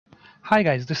Hi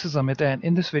guys, this is Amit, and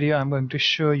in this video I'm going to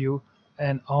show you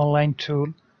an online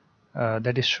tool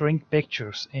that is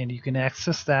Shrinkpictures, and you can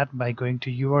access that by going to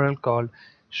URL called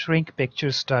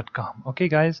shrinkpictures.com. Okay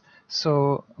guys,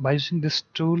 so by using this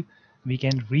tool we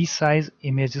can resize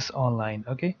images online.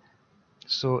 Okay,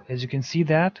 so as you can see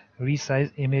that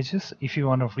resize images, if you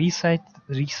want to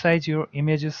resize your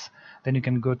images, then you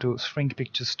can go to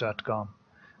shrinkpictures.com.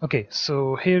 Okay,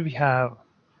 so here we have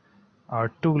our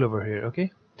tool over here.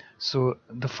 Okay, so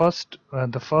the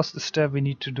first step we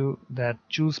need to do that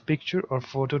choose picture or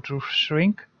photo to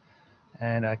shrink,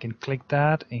 and I can click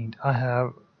that, and I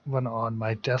have one on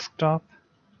my desktop.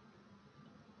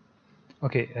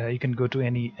 Okay, you can go to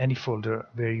any folder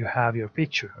where you have your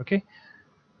picture. Okay,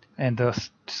 and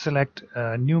select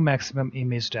new maximum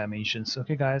image dimensions.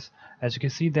 Okay guys, as you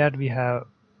can see that we have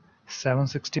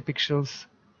 760 pixels,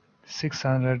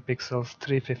 600 pixels,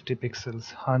 350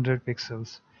 pixels, 100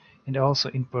 pixels, and also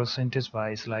in percentage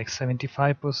wise like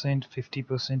 75%, 50%,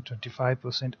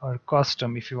 25%, or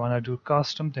custom. If you want to do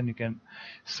custom, then you can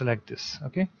select this.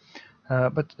 Okay,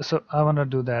 but so I want to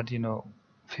do that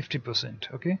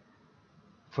 50%. Okay,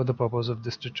 for the purpose of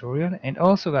this tutorial. And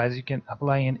also guys, you can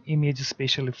apply an image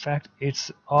spatial effect.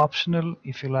 It's optional.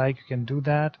 If you like, you can do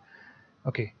that.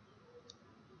 Okay,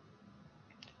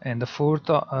 and the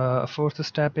fourth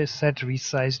step is set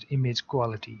resized image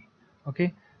quality.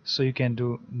 Okay, so you can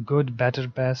do good, better,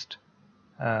 best,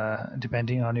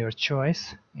 depending on your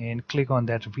choice, and click on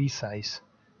that resize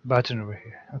button over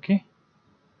here. Okay,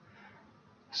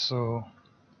 so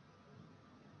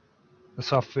the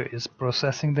software is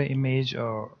processing the image,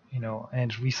 or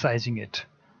and resizing it.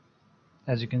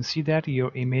 As you can see that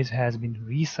your image has been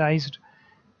resized,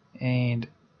 and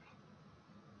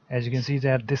as you can see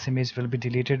that this image will be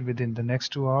deleted within the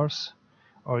next 2 hours,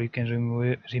 or you can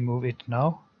remove it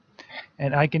now,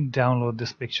 and I can download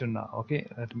this picture now. Okay,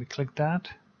 let me click that.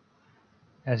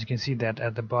 As you can see that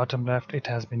at the bottom left it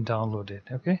has been downloaded.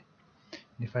 Okay,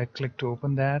 if I click to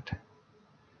open that,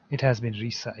 it has been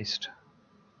resized.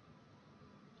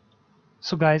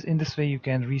 So guys, in this way you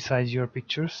can resize your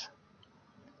pictures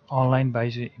online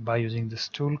by using this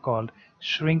tool called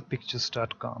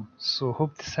shrinkpictures.com. So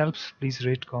hope this helps. Please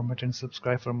rate, comment, and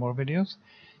subscribe for more videos,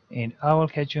 and I will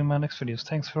catch you in my next videos.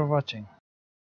 Thanks for watching.